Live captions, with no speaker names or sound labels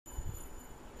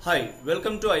Hi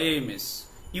welcome to IIMS.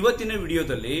 ಇವತ್ತಿನ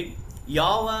ವಿಡಿಯೋದಲ್ಲಿ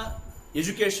ಯಾವ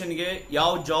ಎಜುಕೇಶನ್ಗೆ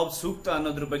ಯಾವ ಜಾಬ್ ಸೂಕ್ತ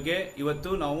ಅನ್ನೋದ್ರ ಬಗ್ಗೆ ಇವತ್ತು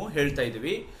ನಾವು ಹೇಳ್ತಾ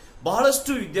ಇದ್ದೀವಿ.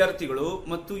 ಬಹಳಷ್ಟು ವಿದ್ಯಾರ್ಥಿಗಳು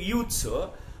ಮತ್ತು ಯೂತ್ಸ್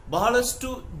ಬಹಳಷ್ಟು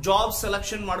ಜಾಬ್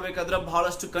ಸೆಲೆಕ್ಷನ್ ಮಾಡಬೇಕಾದ್ರೆ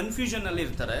ಬಹಳಷ್ಟು ಕನ್ಫ್ಯೂಷನ್ ಅಲ್ಲಿ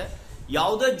ಇರ್ತಾರೆ.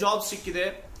 ಯಾವುದೇ ಜಾಬ್ ಸಿಕ್ಕಿದೆ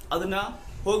ಅದನ್ನ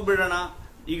ಹೋಗ್ಬಿಡೋಣ,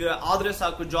 ಈಗ ಆದ್ರೆ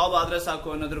ಸಾಕು, ಜಾಬ್ ಆದ್ರೆ ಸಾಕು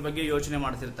ಅನ್ನೋದ್ರ ಬಗ್ಗೆ ಯೋಚನೆ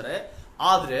ಮಾಡ್ತಿರ್ತಾರೆ.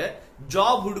 ಆದ್ರೆ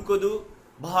ಜಾಬ್ ಹುಡುಕೋದು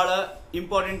ಬಹಳ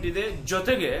ಇಂಪಾರ್ಟೆಂಟ್ ಇದೆ.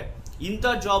 ಜೊತೆಗೆ ಇಂಥ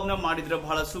ಜಾಬ್ ನ ಮಾಡಿದ್ರೆ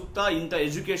ಬಹಳ ಸೂಕ್ತ, ಇಂಥ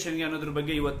ಎಜುಕೇಶನ್ಗೆ ಅನ್ನೋದ್ರ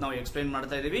ಬಗ್ಗೆ ಇವತ್ತು ನಾವು ಎಕ್ಸ್ಪ್ಲೈನ್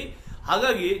ಮಾಡ್ತಾ ಇದೀವಿ.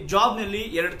 ಹಾಗಾಗಿ ಜಾಬ್ ನಲ್ಲಿ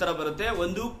ಎರಡು ತರ ಬರುತ್ತೆ,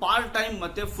 ಒಂದು ಪಾರ್ಟ್ ಟೈಮ್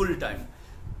ಮತ್ತೆ ಫುಲ್ ಟೈಮ್.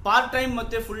 ಪಾರ್ಟ್ ಟೈಮ್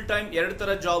ಮತ್ತೆ ಫುಲ್ ಟೈಮ್ ಎರಡು ತರ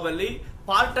ಜಾಬ್ ಅಲ್ಲಿ.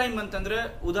 ಪಾರ್ಟ್ ಟೈಮ್ ಅಂತಂದ್ರೆ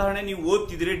ಉದಾಹರಣೆ ನೀವು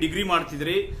ಓದ್ತಿದ್ರಿ, ಡಿಗ್ರಿ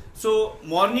ಮಾಡ್ತಿದ್ರಿ, ಸೊ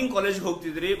ಮಾರ್ನಿಂಗ್ ಕಾಲೇಜ್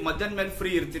ಹೋಗ್ತಿದ್ರಿ, ಮಧ್ಯಾಹ್ನ ಮೇಲೆ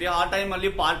ಫ್ರೀ ಇರ್ತೀರಿ, ಆ ಟೈಮ್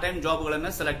ಅಲ್ಲಿ ಪಾರ್ಟ್ ಟೈಮ್ ಜಾಬ್ ಗಳನ್ನ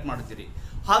ಸೆಲೆಕ್ಟ್ ಮಾಡ್ತೀರಿ.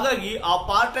 ಹಾಗಾಗಿ ಆ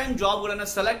ಪಾರ್ಟ್ ಟೈಮ್ ಜಾಬ್ ಗಳನ್ನ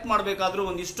ಸೆಲೆಕ್ಟ್ ಮಾಡಬೇಕಾದ್ರೂ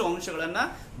ಒಂದಿಷ್ಟು ಅಂಶಗಳನ್ನ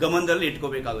ಗಮನದಲ್ಲಿ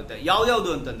ಇಟ್ಕೋಬೇಕಾಗುತ್ತೆ.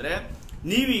 ಯಾವ್ಯಾವ್ದು ಅಂತಂದ್ರೆ,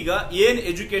 ನೀವೀಗ ಏನ್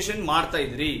ಎಜುಕೇಶನ್ ಮಾಡ್ತಾ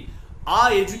ಇದ್ರಿ, ಆ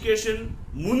ಎಜುಕೇಶನ್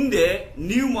ಮುಂದೆ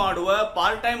ನೀವು ಮಾಡುವ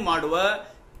ಪಾರ್ಟ್ ಟೈಮ್ ಮಾಡುವ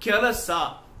ಕೆಲಸ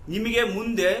ನಿಮಗೆ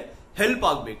ಮುಂದೆ ಹೆಲ್ಪ್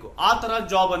ಆಗಬೇಕು. ಆ ತರ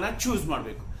ಜಾಬ್ ಅನ್ನ ಚೂಸ್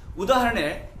ಮಾಡಬೇಕು. ಉದಾಹರಣೆ,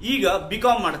 ಈಗ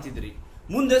ಬಿಕಾಂ ಮಾಡ್ತಿದ್ರಿ,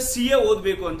 ಮುಂದೆ CA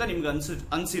ಓದ್ಬೇಕು ಅಂತ ನಿಮ್ಗೆ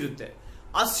ಅನ್ಸಿರುತ್ತೆ.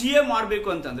 ಆ CA ಮಾಡ್ಬೇಕು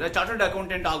ಅಂತಂದ್ರೆ, ಚಾರ್ಟರ್ಡ್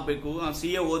ಅಕೌಂಟೆಂಟ್ ಆಗ್ಬೇಕು,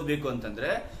 CA ಓದ್ಬೇಕು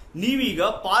ಅಂತಂದ್ರೆ ನೀವೀಗ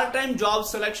ಪಾರ್ಟ್ ಟೈಮ್ ಜಾಬ್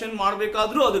ಸೆಲೆಕ್ಷನ್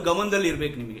ಮಾಡ್ಬೇಕಾದ್ರೂ ಅದು ಗಮನದಲ್ಲಿ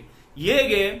ಇರ್ಬೇಕು ನಿಮಗೆ.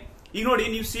 ಹೇಗೆ? ಈಗ ನೋಡಿ,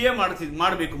 ನೀವು CA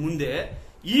ಮಾಡಬೇಕು ಮುಂದೆ.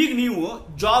 ಈಗ ನೀವು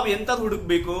ಜಾಬ್ ಎಂತದ್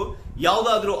ಹುಡುಕ್ಬೇಕು?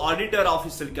 ಯಾವ್ದಾದ್ರು ಆಡಿಟರ್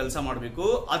ಆಫೀಸ್ ಅಲ್ಲಿ ಕೆಲಸ ಮಾಡಬೇಕು,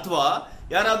 ಅಥವಾ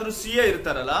ಯಾರಾದ್ರೂ CA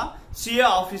ಇರ್ತಾರಲ್ಲ, CA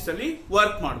ಆಫೀಸ್ ಅಲ್ಲಿ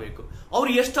ವರ್ಕ್ ಮಾಡಬೇಕು. ಅವ್ರು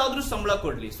ಎಷ್ಟಾದ್ರೂ ಸಂಬಳ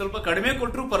ಕೊಡ್ಲಿ, ಸ್ವಲ್ಪ ಕಡಿಮೆ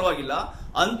ಕೊಟ್ರು ಪರವಾಗಿಲ್ಲ,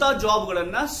 ಅಂತ ಜಾಬ್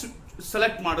ಗಳನ್ನ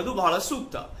ಸೆಲೆಕ್ಟ್ ಮಾಡೋದು ಬಹಳ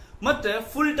ಸೂಕ್ತ. ಮತ್ತೆ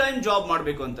ಫುಲ್ ಟೈಮ್ ಜಾಬ್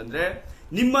ಮಾಡಬೇಕು ಅಂತಂದ್ರೆ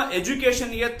ನಿಮ್ಮ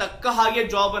ಎಜುಕೇಶನ್ಗೆ ತಕ್ಕ ಹಾಗೆ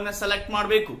ಜಾಬ್ ಅನ್ನ ಸೆಲೆಕ್ಟ್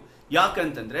ಮಾಡಬೇಕು.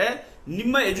 ಯಾಕಂತಂದ್ರೆ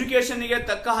ನಿಮ್ಮ ಎಜುಕೇಶನ್ಗೆ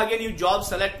ತಕ್ಕ ಹಾಗೆ ನೀವು ಜಾಬ್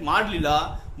ಸೆಲೆಕ್ಟ್ ಮಾಡಲಿಲ್ಲ,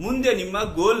 ಮುಂದೆ ನಿಮ್ಮ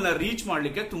ಗೋಲ್ ನ ರೀಚ್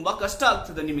ಮಾಡ್ಲಿಕ್ಕೆ ತುಂಬಾ ಕಷ್ಟ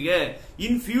ಆಗ್ತದೆ. ನಿಮಗೆ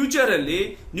ಇನ್ ಫ್ಯೂಚರ್ ಅಲ್ಲಿ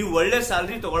ನೀವು ಒಳ್ಳೆ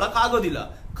ಸ್ಯಾಲರಿ ತಗೊಳಕ್ ಆಗೋದಿಲ್ಲ.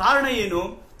 ಕಾರಣ ಏನು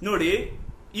ನೋಡಿ,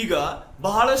 ಈಗ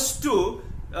ಬಹಳಷ್ಟು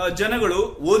ಜನಗಳು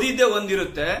ಓದಿದ್ದೇ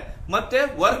ಒಂದಿರುತ್ತೆ, ಮತ್ತೆ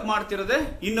ವರ್ಕ್ ಮಾಡ್ತಿರೋದೇ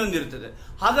ಇನ್ನೊಂದಿರ್ತದೆ.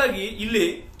 ಹಾಗಾಗಿ ಇಲ್ಲಿ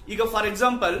ಈಗ ಫಾರ್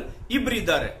ಎಕ್ಸಾಂಪಲ್ ಇಬ್ರು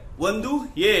ಇದ್ದಾರೆ, ಒಂದು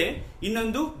A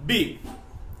ಇನ್ನೊಂದು B.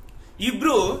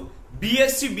 ಇಬ್ರು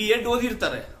BSc B.Ed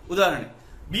ಓದಿರ್ತಾರೆ. ಉದಾಹರಣೆ,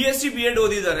 BSc B.Ed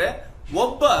ಓದಿದ್ದಾರೆ.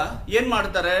 ಒಬ್ಬ ಏನ್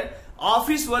ಮಾಡ್ತಾರೆ,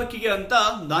 ಆಫೀಸ್ ವರ್ಕಿಗೆ ಅಂತ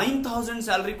 9,000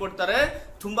 ಸ್ಯಾಲರಿ ಕೊಡ್ತಾರೆ,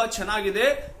 ತುಂಬಾ ಚೆನ್ನಾಗಿದೆ,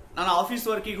 ನಾನು ಆಫೀಸ್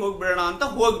ವರ್ಕಿಗೆ ಹೋಗ್ಬಿಡೋಣ ಅಂತ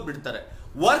ಹೋಗ್ಬಿಡ್ತಾರೆ.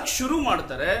 ವರ್ಕ್ ಶುರು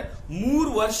ಮಾಡ್ತಾರೆ, 3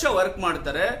 ವರ್ಷ ವರ್ಕ್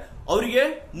ಮಾಡ್ತಾರೆ. ಅವರಿಗೆ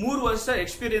 3 ವರ್ಷ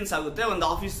ಎಕ್ಸ್ಪೀರಿಯನ್ಸ್ ಆಗುತ್ತೆ ಒಂದು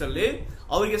ಆಫೀಸ್ ಅಲ್ಲಿ.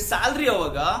 ಅವರಿಗೆ ಸ್ಯಾಲರಿ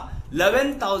ಅವಾಗ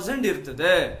 11,000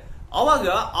 ಇರ್ತದೆ. ಅವಾಗ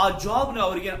ಆ ಜಾಬ್ ನ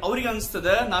ಅವ್ರಿಗೆ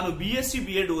ಅನ್ಸ್ತದೆ, ನಾನು BSc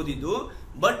B.Ed ಓದಿದ್ದು,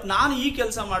 ಬಟ್ ನಾನು ಈ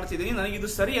ಕೆಲಸ ಮಾಡ್ತಿದ್ದೀನಿ, ನನಗಿದು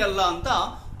ಸರಿ ಅಲ್ಲ ಅಂತ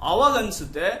ಅವಾಗ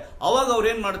ಅನ್ಸುತ್ತೆ. ಅವಾಗ ಅವ್ರು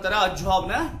ಏನ್ ಮಾಡ್ತಾರೆ, ಆ ಜಾಬ್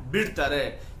ನ ಬಿಡ್ತಾರೆ.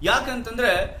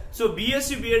 ಯಾಕಂತಂದ್ರೆ BSc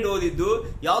B.Ed ಓದಿದ್ದು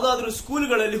ಯಾವ್ದಾದ್ರು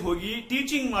ಸ್ಕೂಲ್ಗಳಲ್ಲಿ ಹೋಗಿ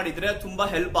ಟೀಚಿಂಗ್ ಮಾಡಿದ್ರೆ ತುಂಬಾ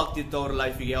ಹೆಲ್ಪ್ ಆಗ್ತಿತ್ತು, ಅವ್ರ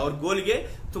ಲೈಫಿಗೆ, ಅವ್ರ ಗೋಲ್ಗೆ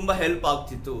ತುಂಬಾ ಹೆಲ್ಪ್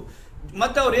ಆಗ್ತಿತ್ತು.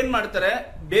 ಮತ್ತೆ ಅವ್ರು ಏನ್ ಮಾಡ್ತಾರೆ,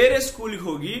 ಬೇರೆ ಸ್ಕೂಲ್ಗೆ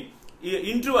ಹೋಗಿ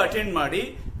ಇಂಟರ್ವ್ಯೂ ಅಟೆಂಡ್ ಮಾಡಿ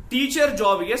ಟೀಚರ್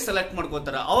ಜಾಬ್ಗೆ ಸೆಲೆಕ್ಟ್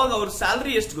ಮಾಡ್ಕೋತಾರೆ. ಅವಾಗ ಅವ್ರ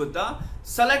ಸ್ಯಾಲರಿ ಎಷ್ಟು ಗೊತ್ತಾ,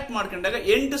 ಸೆಲೆಕ್ಟ್ ಮಾಡ್ಕೊಂಡಾಗ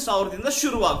 8,000ದಿಂದ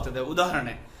ಶುರು ಆಗ್ತದೆ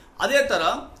ಉದಾಹರಣೆ. ಅದೇ ತರ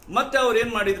ಮತ್ತೆ ಅವ್ರು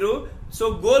ಏನ್ ಮಾಡಿದ್ರು,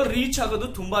 ಗೋಲ್ ರೀಚ್ ಆಗೋದು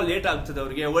ತುಂಬಾ ಲೇಟ್ ಆಗ್ತದೆ.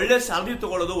 ಅವ್ರಿಗೆ ಒಳ್ಳೆ ಸ್ಯಾಲರಿ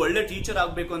ತಗೊಳ್ಳೋದು, ಒಳ್ಳೆ ಟೀಚರ್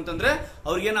ಆಗ್ಬೇಕು ಅಂತಂದ್ರೆ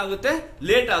ಅವ್ರಿಗೆ ಏನಾಗುತ್ತೆ,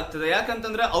 ಲೇಟ್ ಆಗ್ತದೆ.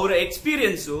 ಯಾಕಂತಂದ್ರೆ ಅವರ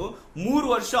ಎಕ್ಸ್ಪೀರಿಯನ್ಸ್ 3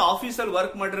 ವರ್ಷ ಆಫೀಸಲ್ಲಿ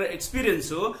ವರ್ಕ್ ಮಾಡಿರೋ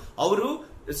ಎಕ್ಸ್ಪೀರಿಯನ್ಸ್ ಅವರು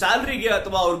ಸ್ಯಾಲರಿಗೆ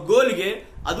ಅಥವಾ ಅವ್ರ ಗೋಲ್ಗೆ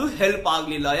ಅದು ಹೆಲ್ಪ್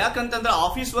ಆಗ್ಲಿಲ್ಲ. ಯಾಕಂತಂದ್ರೆ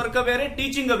ಆಫೀಸ್ ವರ್ಕ್ ಬೇರೆ,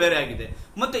 ಟೀಚಿಂಗ್ ಬೇರೆ ಆಗಿದೆ.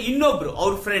 ಮತ್ತೆ ಇನ್ನೊಬ್ರು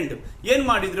ಅವ್ರ ಫ್ರೆಂಡ್ ಏನ್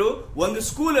ಮಾಡಿದ್ರು, ಒಂದು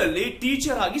ಸ್ಕೂಲ್ ಅಲ್ಲಿ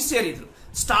ಟೀಚರ್ ಆಗಿ ಸೇರಿದ್ರು.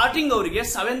 ಸ್ಟಾರ್ಟಿಂಗ್ ಅವರಿಗೆ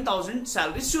 7,000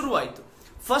 ಸ್ಯಾಲರಿ ಶುರುವಾಯ್ತು.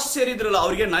 ಫಸ್ಟ್ ಸೇರಿದ್ರಲ್ಲ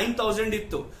ಅವ್ರಿಗೆ 9,000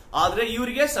 ಇತ್ತು, ಆದ್ರೆ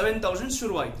ಇವರಿಗೆ 7,000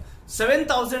 ಶುರುವಾಯ್ತು.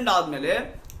 7,000 ಆದ್ಮೇಲೆ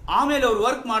ಆಮೇಲೆ ಅವ್ರು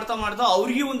ವರ್ಕ್ ಮಾಡ್ತಾ ಮಾಡ್ತಾ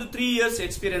ಅವ್ರಿಗೆ ಒಂದು 3 ಇಯರ್ಸ್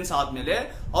ಎಕ್ಸ್ಪೀರಿಯನ್ಸ್ ಆದ್ಮೇಲೆ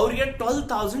ಅವ್ರಿಗೆ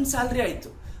 12,000 ಸ್ಯಾಲರಿ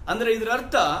ಆಯ್ತು. ಅಂದ್ರೆ ಇದ್ರ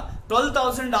ಅರ್ಥ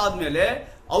 12,000 ಆದ್ಮೇಲೆ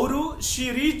ಅವರು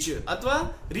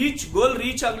ಗೋಲ್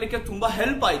ರೀಚ್ ಆಗ್ಲಿಕ್ಕೆ ತುಂಬಾ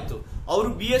ಹೆಲ್ಪ್ ಆಯ್ತು. ಅವರು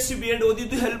BSc B.Ed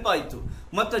ಓದಿದ್ದು ಹೆಲ್ಪ್ ಆಯ್ತು.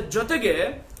 ಮತ್ತೆ ಜೊತೆಗೆ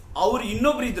ಅವ್ರು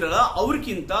ಇನ್ನೊಬ್ರು ಇದ್ರಲ್ಲ,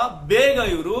 ಅವ್ರಿಗಿಂತ ಬೇಗ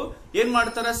ಇವರು ಏನ್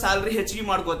ಮಾಡ್ತಾರೆ, ಸ್ಯಾಲರಿ ಹೆಚ್ಚಿಗೆ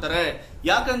ಮಾಡ್ಕೋತಾರೆ.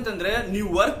 ಯಾಕಂತಂದ್ರೆ ನೀವು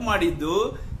ವರ್ಕ್ ಮಾಡಿದ್ದು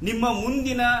ನಿಮ್ಮ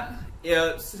ಮುಂದಿನ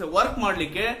ವರ್ಕ್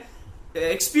ಮಾಡ್ಲಿಕ್ಕೆ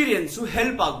ಎಕ್ಸ್ಪೀರಿಯನ್ಸ್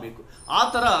ಹೆಲ್ಪ್ ಆಗ್ಬೇಕು. ಆ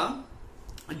ತರ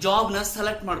ಜಾಬ್ ನ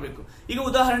ಸೆಲೆಕ್ಟ್ ಮಾಡಬೇಕು. ಈಗ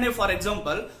ಉದಾಹರಣೆ ಫಾರ್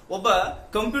ಎಕ್ಸಾಂಪಲ್, ಒಬ್ಬ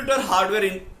ಕಂಪ್ಯೂಟರ್ ಹಾರ್ಡ್ವೇರ್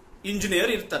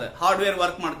ಇಂಜಿನಿಯರ್ ಇರ್ತಾರೆ, ಹಾರ್ಡ್ವೇರ್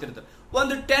ವರ್ಕ್ ಮಾಡ್ತಿರ್ತಾರೆ.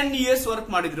 ಒಂದು 10 ಇಯರ್ಸ್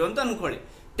ವರ್ಕ್ ಮಾಡಿದ್ರು ಅಂತ ಅನ್ಕೊಳ್ಳಿ.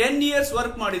 10 ಇಯರ್ಸ್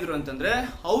ವರ್ಕ್ ಮಾಡಿದ್ರು ಅಂತಂದ್ರೆ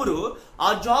ಅವರು ಆ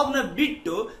ಜಾಬ್ ನ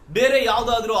ಬಿಟ್ಟು ಬೇರೆ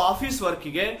ಯಾವ್ದಾದ್ರು ಆಫೀಸ್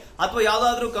ವರ್ಕಿಗೆ ಅಥವಾ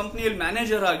ಯಾವ್ದಾದ್ರು ಕಂಪನಿಯಲ್ಲಿ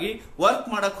ಮ್ಯಾನೇಜರ್ ಆಗಿ ವರ್ಕ್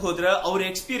ಮಾಡಕ್ ಹೋದ್ರೆ ಅವ್ರ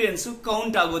ಎಕ್ಸ್ಪೀರಿಯನ್ಸ್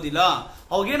ಕೌಂಟ್ ಆಗೋದಿಲ್ಲ.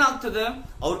 ಅವಾಗೇನಾಗ್ತದೆ,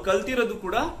 ಅವ್ರು ಕಲ್ತಿರೋದು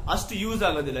ಕೂಡ ಅಷ್ಟು ಯೂಸ್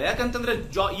ಆಗೋದಿಲ್ಲ. ಯಾಕಂತಂದ್ರೆ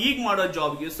ಈಗ ಮಾಡೋ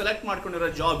ಜಾಬ್ಗೆ, ಸೆಲೆಕ್ಟ್ ಮಾಡ್ಕೊಂಡಿರೋ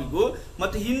ಜಾಬ್ಗೂ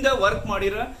ಮತ್ತೆ ಹಿಂದೆ ವರ್ಕ್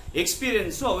ಮಾಡಿರೋ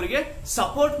ಎಕ್ಸ್ಪೀರಿಯನ್ಸ್ ಅವರಿಗೆ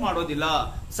ಸಪೋರ್ಟ್ ಮಾಡೋದಿಲ್ಲ,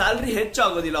 ಸ್ಯಾಲರಿ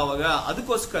ಹೆಚ್ಚಾಗೋದಿಲ್ಲ ಅವಾಗ.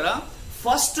 ಅದಕ್ಕೋಸ್ಕರ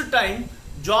ಫಸ್ಟ್ ಟೈಮ್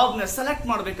ಜಾಬ್ ನ ಸೆಲೆಕ್ಟ್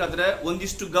ಮಾಡಬೇಕಾದ್ರೆ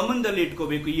ಒಂದಿಷ್ಟು ಗಮನದಲ್ಲಿ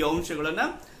ಇಟ್ಕೋಬೇಕು ಈ ಅಂಶಗಳನ್ನ.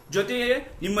 ಜೊತೆಗೆ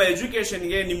ನಿಮ್ಮ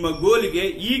ಎಜುಕೇಶನ್ಗೆ, ನಿಮ್ಮ ಗೋಲ್ಗೆ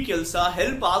ಈ ಕೆಲಸ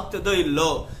ಹೆಲ್ಪ್ ಆಗ್ತದೋ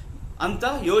ಇಲ್ಲೋ ಅಂತ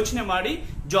ಯೋಚನೆ ಮಾಡಿ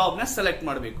ಜಾಬ್ ನ ಸೆಲೆಕ್ಟ್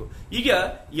ಮಾಡಬೇಕು. ಈಗ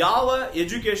ಯಾವ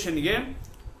ಎಜುಕೇಶನ್ಗೆ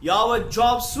ಯಾವ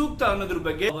ಜಾಬ್ ಸೂಕ್ತ ಅನ್ನೋದ್ರ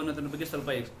ಬಗ್ಗೆ ಸ್ವಲ್ಪ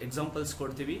ಎಕ್ಸಾಂಪಲ್ಸ್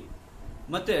ಕೊಡ್ತೀವಿ.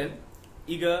 ಮತ್ತೆ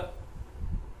ಈಗ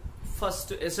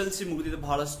ಫಸ್ಟ್ SLC ಮುಗಿದಿದ್ದ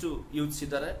ಬಹಳಷ್ಟು ಯೂತ್ಸ್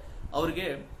ಇದ್ದಾರೆ, ಅವ್ರಿಗೆ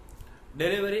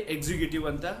ಡೆಲಿವರಿ ಎಕ್ಸಿಕ್ಯೂಟಿವ್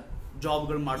ಅಂತ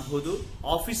ಜಾಬ್ಗಳು ಮಾಡಬಹುದು,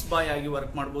 ಆಫೀಸ್ ಬಾಯ್ ಆಗಿ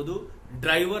ವರ್ಕ್ ಮಾಡಬಹುದು,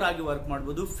 ಡ್ರೈವರ್ ಆಗಿ ವರ್ಕ್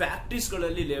ಮಾಡಬಹುದು, ಫ್ಯಾಕ್ಟ್ರೀಸ್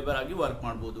ಗಳಲ್ಲಿ ಲೇಬರ್ ಆಗಿ ವರ್ಕ್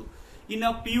ಮಾಡಬಹುದು. ಇನ್ನ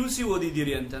PUC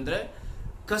ಓದಿದ್ದೀರಿ ಅಂತಂದ್ರೆ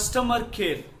ಕಸ್ಟಮರ್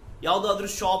ಕೇರ್, ಯಾವ್ದಾದ್ರು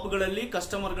ಶಾಪ್ಗಳಲ್ಲಿ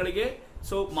ಕಸ್ಟಮರ್ಗಳಿಗೆ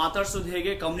ಮಾತಾಡ್ಸೋದು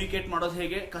ಹೇಗೆ, ಕಮ್ಯುನಿಕೇಟ್ ಮಾಡೋದು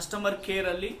ಹೇಗೆ, ಕಸ್ಟಮರ್ ಕೇರ್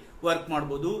ಅಲ್ಲಿ ವರ್ಕ್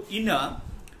ಮಾಡಬಹುದು. ಇನ್ನ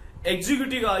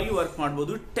ಎಕ್ಸಿಕ್ಯೂಟಿವ್ ಆಗಿ ವರ್ಕ್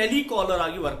ಮಾಡಬಹುದು, ಟೆಲಿಕಾಲರ್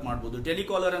ಆಗಿ ವರ್ಕ್ ಮಾಡಬಹುದು.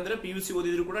 ಟೆಲಿಕಾಲರ್ ಅಂದ್ರೆ PUC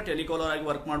ಓದಿದ್ರು ಕೂಡ ಟೆಲಿಕಾಲರ್ ಆಗಿ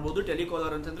ವರ್ಕ್ ಮಾಡಬಹುದು.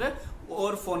 ಟೆಲಿಕಾಲರ್ ಅಂತಂದ್ರೆ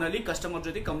ಓವರ್ ಫೋನ್ ಅಲ್ಲಿ ಕಸ್ಟಮರ್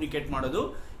ಜೊತೆ ಕಮ್ಯುನಿಕೇಟ್ ಮಾಡೋದು.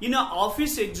 ಇನ್ನ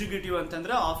ಆಫೀಸ್ ಎಕ್ಸಿಕ್ಯೂಟಿವ್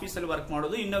ಅಂತಂದ್ರೆ ಆಫೀಸ್ ಅಲ್ಲಿ ವರ್ಕ್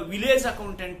ಮಾಡೋದು. ಇನ್ನ ವಿಲೇಜ್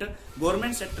ಅಕೌಂಟೆಂಟ್,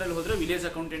 ಗೌರ್ಮೆಂಟ್ ಸೆಕ್ಟರ್ ಅಲ್ಲಿ ಹೋದ್ರೆ ವಿಲೇಜ್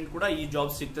ಅಕೌಂಟೆಂಟ್ ಕೂಡ ಈ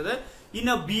ಜಾಬ್ ಸಿಗ್ತದೆ.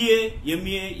 ಇನ್ನ BA,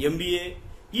 MA, MBA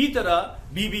ಈ ತರ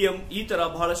BBM ಈ ತರ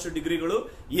ಬಹಳಷ್ಟು ಡಿಗ್ರಿಗಳು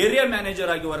ಏರಿಯಾ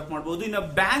ಮ್ಯಾನೇಜರ್ ಆಗಿ ವರ್ಕ್ ಮಾಡಬಹುದು. ಇನ್ನ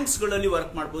ಬ್ಯಾಂಕ್ಸ್ ಗಳಲ್ಲಿ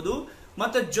ವರ್ಕ್ ಮಾಡಬಹುದು.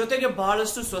 ಮತ್ತೆ ಜೊತೆಗೆ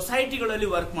ಬಹಳಷ್ಟು ಸೊಸೈಟಿಗಳಲ್ಲಿ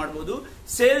ವರ್ಕ್ ಮಾಡಬಹುದು.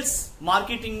 ಸೇಲ್ಸ್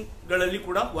ಮಾರ್ಕೆಟಿಂಗ್ ಗಳಲ್ಲಿ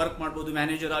ಕೂಡ ವರ್ಕ್ ಮಾಡಬಹುದು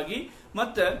ಮ್ಯಾನೇಜರ್ ಆಗಿ.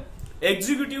 ಮತ್ತೆ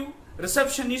ಎಕ್ಸಿಕ್ಯೂಟಿವ್,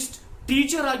 ರಿಸೆಪ್ಷನಿಸ್ಟ್,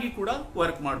 ಟೀಚರ್ ಆಗಿ ಕೂಡ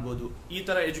ವರ್ಕ್ ಮಾಡಬಹುದು ಈ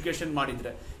ತರ ಎಜುಕೇಶನ್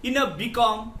ಮಾಡಿದ್ರೆ. ಇನ್ನ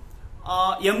BCom,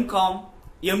 MCom,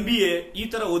 MBA ಈ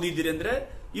ತರ ಓದಿದ್ದೀರಿ ಅಂದ್ರೆ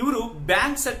ಇವರು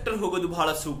ಬ್ಯಾಂಕ್ ಸೆಕ್ಟರ್ ಹೋಗೋದು ಬಹಳ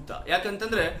ಸೂಕ್ತ.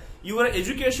 ಯಾಕಂತಂದ್ರೆ ಇವರ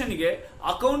ಎಜುಕೇಶನ್ಗೆ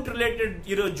ಅಕೌಂಟ್ ರಿಲೇಟೆಡ್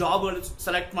ಇರೋ ಜಾಬ್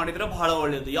ಸೆಲೆಕ್ಟ್ ಮಾಡಿದ್ರೆ ಬಹಳ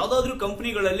ಒಳ್ಳೆಯದು. ಯಾವ್ದಾದ್ರು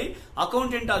ಕಂಪನಿಗಳಲ್ಲಿ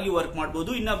ಅಕೌಂಟೆಂಟ್ ಆಗಿ ವರ್ಕ್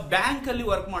ಮಾಡಬಹುದು. ಇನ್ನ ಬ್ಯಾಂಕ್ ಅಲ್ಲಿ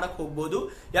ವರ್ಕ್ ಮಾಡಕ್ ಹೋಗ್ಬೋದು.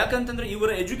 ಯಾಕಂತಂದ್ರೆ ಇವರ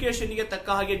ಎಜುಕೇಶನ್ಗೆ ತಕ್ಕ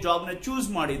ಹಾಗೆ ಜಾಬ್ ನ ಚೂಸ್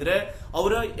ಮಾಡಿದ್ರೆ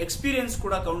ಅವರ ಎಕ್ಸ್ಪೀರಿಯನ್ಸ್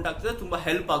ಕೂಡ ಕೌಂಟ್ ಆಗ್ತದೆ, ತುಂಬಾ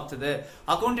ಹೆಲ್ಪ್ ಆಗ್ತದೆ.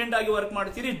 ಅಕೌಂಟೆಂಟ್ ಆಗಿ ವರ್ಕ್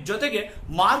ಮಾಡ್ತೀರಿ, ಜೊತೆಗೆ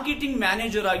ಮಾರ್ಕೆಟಿಂಗ್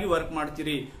ಮ್ಯಾನೇಜರ್ ಆಗಿ ವರ್ಕ್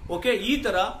ಮಾಡ್ತೀರಿ. ಓಕೆ, ಈ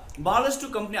ತರ ಬಹಳಷ್ಟು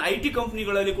ಕಂಪನಿ, IT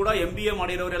ಕಂಪನಿಗಳಲ್ಲಿ ಕೂಡ MBA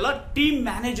ಮಾಡಿರೋರೆಲ್ಲ ಟೀಮ್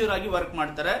ಮ್ಯಾನೇಜರ್ ಆಗಿ ವರ್ಕ್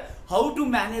ಮಾಡ್ತಾರೆ. How to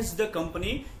manage the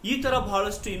company, ಈ ತರ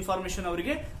ಬಹಳಷ್ಟು ಇನ್ಫಾರ್ಮೇಶನ್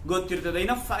ಅವರಿಗೆ ಗೊತ್ತಿರ್ತದೆ.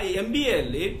 ಇನ್ನು MBA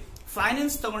ಅಲ್ಲಿ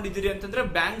ಫೈನಾನ್ಸ್ ತಗೊಂಡಿದ್ದೀರಿ ಅಂತಂದ್ರೆ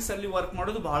ಬ್ಯಾಂಕ್ಸ್ ಅಲ್ಲಿ ವರ್ಕ್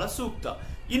ಮಾಡೋದು ಬಹಳ ಸೂಕ್ತ.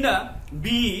 ಇನ್ನ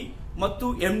BE ಮತ್ತು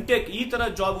MTech ಈ ತರ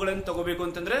ಜಾಬ್ ಗಳನ್ನು ತಗೋಬೇಕು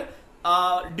ಅಂತಂದ್ರೆ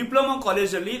ಡಿಪ್ಲೊಮಾ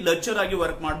ಕಾಲೇಜ್ ಅಲ್ಲಿ ಲೆಕ್ಚರ್ ಆಗಿ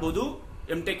ವರ್ಕ್ ಮಾಡಬಹುದು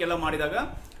MTech ಎಲ್ಲ ಮಾಡಿದಾಗ.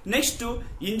 ನೆಕ್ಸ್ಟ್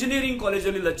ಇಂಜಿನಿಯರಿಂಗ್ ಕಾಲೇಜ್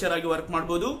ಅಲ್ಲಿ ಲೆಕ್ಚರ್ ಆಗಿ ವರ್ಕ್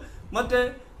ಮಾಡಬಹುದು. ಮತ್ತೆ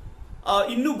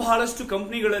ಇನ್ನು ಬಹಳಷ್ಟು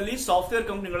ಕಂಪನಿಗಳಲ್ಲಿ, ಸಾಫ್ಟ್ವೇರ್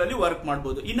ಕಂಪನಿಗಳಲ್ಲಿ ವರ್ಕ್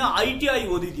ಮಾಡಬಹುದು. ಇನ್ನು ITI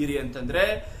ಓದಿದ್ದೀರಿ ಅಂತಂದ್ರೆ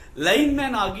ಲೈನ್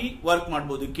ಮ್ಯಾನ್ ಆಗಿ ವರ್ಕ್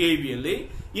ಮಾಡಬಹುದು KEB ಅಲ್ಲಿ.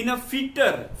 ಇನ್ನು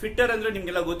ಫಿಟ್ಟರ್ ಅಂದ್ರೆ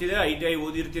ನಿಮ್ಗೆಲ್ಲ ಗೊತ್ತಿದೆ, ITI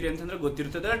ಓದಿರ್ತೀರಿ ಅಂತಂದ್ರೆ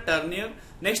ಗೊತ್ತಿರ್ತದೆ, ಟರ್ನಿಯರ್.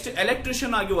 ನೆಕ್ಸ್ಟ್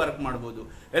ಎಲೆಕ್ಟ್ರಿಷಿಯನ್ ಆಗಿ ವರ್ಕ್ ಮಾಡಬಹುದು.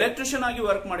 ಎಲೆಕ್ಟ್ರಿಷಿಯನ್ ಆಗಿ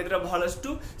ವರ್ಕ್ ಮಾಡಿದ್ರೆ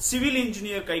ಬಹಳಷ್ಟು ಸಿವಿಲ್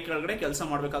ಇಂಜಿನಿಯರ್ ಕೈ ಕೆಳಗಡೆ ಕೆಲಸ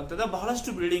ಮಾಡಬೇಕಾಗ್ತದೆ.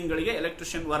 ಬಹಳಷ್ಟು ಬಿಲ್ಡಿಂಗ್ ಗಳಿಗೆ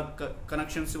ಎಲೆಕ್ಟ್ರಿಷಿಯನ್ ವರ್ಕ್,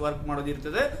 ಕನೆಕ್ಷನ್ಸ್ ವರ್ಕ್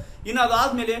ಮಾಡೋದಿರ್ತದೆ. ಇನ್ನು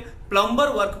ಅದಾದ್ಮೇಲೆ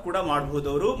ಪ್ಲಂಬರ್ ವರ್ಕ್ ಕೂಡ ಮಾಡಬಹುದು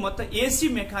ಅವರು. ಮತ್ತೆ AC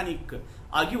ಮೆಕ್ಯಾನಿಕ್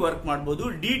ಆಗಿ ವರ್ಕ್ ಮಾಡಬಹುದು.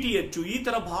 DTH ಈ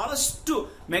ತರ ಬಹಳಷ್ಟು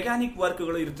ಮೆಕ್ಯಾನಿಕ್ ವರ್ಕ್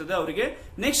ಗಳು ಇರ್ತದೆ ಅವರಿಗೆ.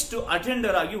 ನೆಕ್ಸ್ಟ್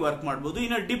ಅಟೆಂಡರ್ ಆಗಿ ವರ್ಕ್ ಮಾಡಬಹುದು.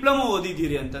 ಇನ್ನು ಡಿಪ್ಲೊಮಾ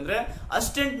ಓದಿದ್ದೀರಿ ಅಂತಂದ್ರೆ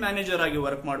ಅಸಿಸ್ಟೆಂಟ್ ಮ್ಯಾನೇಜರ್ ಆಗಿ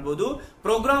ವರ್ಕ್ ಮಾಡಬಹುದು,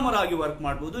 ಪ್ರೋಗ್ರಾಮರ್ ಆಗಿ ವರ್ಕ್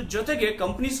ಮಾಡಬಹುದು, ಜೊತೆಗೆ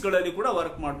ಕಂಪನೀಸ್ ಗಳಲ್ಲಿ ಕೂಡ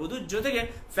ವರ್ಕ್ ಮಾಡಬಹುದು, ಜೊತೆಗೆ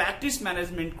ಫ್ಯಾಕ್ಟರೀಸ್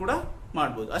ಮ್ಯಾನೇಜ್ಮೆಂಟ್ ಕೂಡ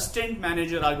ಮಾಡಬಹುದು. ಅಸಿಸ್ಟೆಂಟ್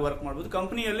ಮ್ಯಾನೇಜರ್ ಆಗಿ ವರ್ಕ್ ಮಾಡಬಹುದು,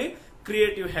 ಕಂಪನಿಯಲ್ಲಿ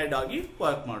ಕ್ರಿಯೇಟಿವ್ ಹೆಡ್ ಆಗಿ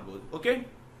ವರ್ಕ್ ಮಾಡಬಹುದು. ಓಕೆ,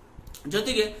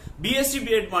 ಜೊತೆಗೆ BSc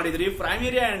B.Ed ಮಾಡಿದ್ರಿ,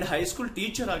 ಪ್ರೈಮರಿ ಅಂಡ್ ಹೈಸ್ಕೂಲ್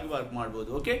ಟೀಚರ್ ಆಗಿ ವರ್ಕ್ ಮಾಡಬಹುದು.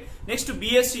 ಓಕೆ, ನೆಕ್ಸ್ಟ್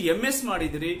BSc MS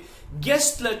ಮಾಡಿದ್ರಿ,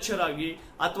 ಗೆಸ್ಟ್ ಲೆಕ್ಚರ್ ಆಗಿ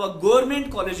ಅಥವಾ ಗೌರ್ಮೆಂಟ್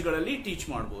ಕಾಲೇಜ್ಗಳಲ್ಲಿ ಟೀಚ್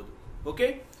ಮಾಡಬಹುದು. ಓಕೆ,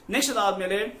 ನೆಕ್ಸ್ಟ್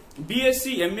ಅದಾದ್ಮೇಲೆ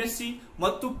BSc MSc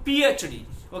ಮತ್ತು PhD.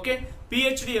 ಓಕೆ,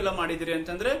 PhD ಎಲ್ಲ ಮಾಡಿದಿರಿ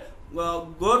ಅಂತಂದ್ರೆ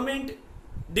ಗೌರ್ಮೆಂಟ್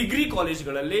ಡಿಗ್ರಿ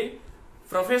ಕಾಲೇಜ್ಗಳಲ್ಲಿ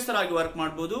ಪ್ರೊಫೆಸರ್ ಆಗಿ ವರ್ಕ್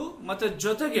ಮಾಡಬಹುದು. ಮತ್ತೆ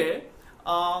ಜೊತೆಗೆ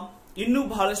ಇನ್ನು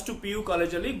ಬಹಳಷ್ಟು PU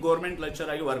ಕಾಲೇಜಲ್ಲಿ ಗೌರ್ಮೆಂಟ್ ಲೆಕ್ಚರ್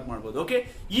ಆಗಿ ವರ್ಕ್ ಮಾಡಬಹುದು. ಓಕೆ,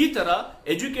 ಈ ತರ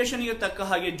ಎಜುಕೇಶನ್ ಗೆ ತಕ್ಕ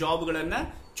ಹಾಗೆ ಜಾಬ್ ಗಳನ್ನ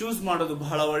ಚೂಸ್ ಮಾಡೋದು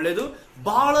ಬಹಳ ಒಳ್ಳೆಯದು.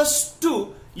 ಬಹಳಷ್ಟು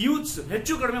ಯೂತ್ಸ್,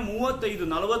 ಹೆಚ್ಚು ಕಡಿಮೆ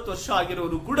 35-40 ವರ್ಷ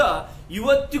ಆಗಿರೋರು ಕೂಡ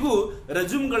ಇವತ್ತಿಗೂ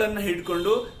ರೆಸ್ಯೂಮ್ ಗಳನ್ನ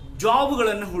ಹಿಡ್ಕೊಂಡು ಜಾಬ್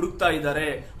ಗಳನ್ನ ಹುಡುಕ್ತಾ ಇದ್ದಾರೆ.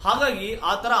 ಹಾಗಾಗಿ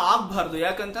ಆ ತರ ಆಗ್ಬಾರ್ದು.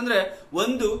 ಯಾಕಂತಂದ್ರೆ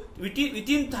ಒಂದು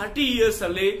ವಿತಿನ್ 30 ಇಯರ್ಸ್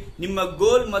ಅಲ್ಲಿ ನಿಮ್ಮ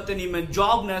ಗೋಲ್ ಮತ್ತೆ ನಿಮ್ಮ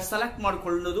ಜಾಬ್ ನ ಸೆಲೆಕ್ಟ್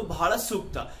ಮಾಡ್ಕೊಳ್ಳೋದು ಬಹಳ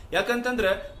ಸೂಕ್ತ.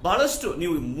 ಯಾಕಂತಂದ್ರೆ ಬಹಳಷ್ಟು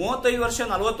ನೀವು 35 ವರ್ಷ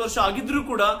 40 ವರ್ಷ ಆಗಿದ್ರು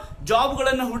ಕೂಡ ಜಾಬ್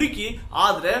ಗಳನ್ನ ಹುಡುಕಿ,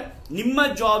 ಆದ್ರೆ ನಿಮ್ಮ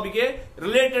ಜಾಬ್ಗೆ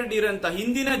ರಿಲೇಟೆಡ್ ಇರಂತ,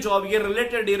 ಹಿಂದಿನ ಜಾಬ್ಗೆ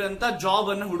ರಿಲೇಟೆಡ್ ಇರಂತ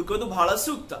ಜಾಬ್ ಅನ್ನು ಹುಡುಕೋದು ಬಹಳ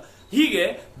ಸೂಕ್ತ. ಹೀಗೆ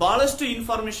ಬಹಳಷ್ಟು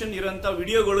ಇನ್ಫಾರ್ಮೇಶನ್ ಇರುವಂತ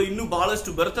ವಿಡಿಯೋಗಳು ಇನ್ನೂ ಬಹಳಷ್ಟು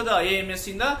ಬರ್ತದೆ IIMS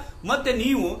ಇಂದ. ಮತ್ತೆ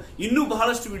ನೀವು ಇನ್ನೂ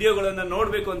ಬಹಳಷ್ಟು ವಿಡಿಯೋಗಳನ್ನ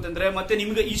ನೋಡ್ಬೇಕು ಅಂತಂದ್ರೆ, ಮತ್ತೆ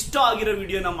ನಿಮ್ಗೆ ಇಷ್ಟ ಆಗಿರೋ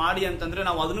ವಿಡಿಯೋನ ಮಾಡಿ ಅಂತಂದ್ರೆ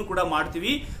ನಾವು ಅದನ್ನು ಕೂಡ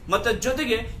ಮಾಡ್ತೀವಿ. ಮತ್ತೆ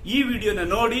ಜೊತೆಗೆ ಈ ವಿಡಿಯೋನ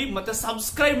ನೋಡಿ ಮತ್ತೆ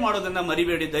ಸಬ್ಸ್ಕ್ರೈಬ್ ಮಾಡೋದನ್ನ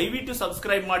ಮರಿಬೇಡಿ. ದಯವಿಟ್ಟು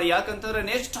ಸಬ್ಸ್ಕ್ರೈಬ್ ಮಾಡಿ. ಯಾಕಂತಂದ್ರೆ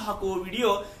ನೆಕ್ಸ್ಟ್ ಹಾಕುವ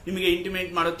ವಿಡಿಯೋ ನಿಮಗೆ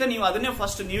ಇಂಟಿಮೇಟ್ ಮಾಡುತ್ತೆ, ನೀವು ಅದನ್ನೇ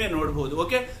ಫಸ್ಟ್ ನೀವೇ ನೋಡಬಹುದು.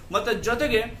 ಓಕೆ, ಮತ್ತೆ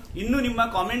ಜೊತೆಗೆ ಇನ್ನು ನಿಮ್ಮ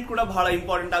ಕಾಮೆಂಟ್ ಕೂಡ ಬಹಳ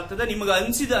ಇಂಪಾರ್ಟೆಂಟ್ ಆಗ್ತದೆ. ನಿಮಗೆ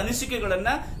ಅನಿಸಿದ ಅನಿಸಿಕೆಗಳನ್ನ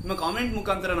ನಿಮ್ಮ ಕಾಮೆಂಟ್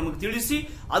ಮುಖಾಂತರ ನಮಗೆ ತಿಳಿಸಿ,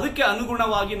 ಅದಕ್ಕೆ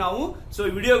ಅನುಗುಣವಾಗಿ ನಾವು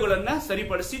ವಿಡಿಯೋಗಳನ್ನ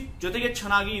ಸರಿಪಡಿಸಿ ಜೊತೆಗೆ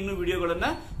ಚೆನ್ನಾಗಿ ಇನ್ನು ವಿಡಿಯೋಗಳನ್ನ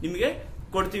ನಿಮಗೆ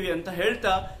ಕೊಡ್ತೀವಿ ಅಂತ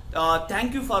ಹೇಳ್ತಾ,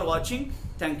 thank you for watching.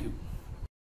 Thank you.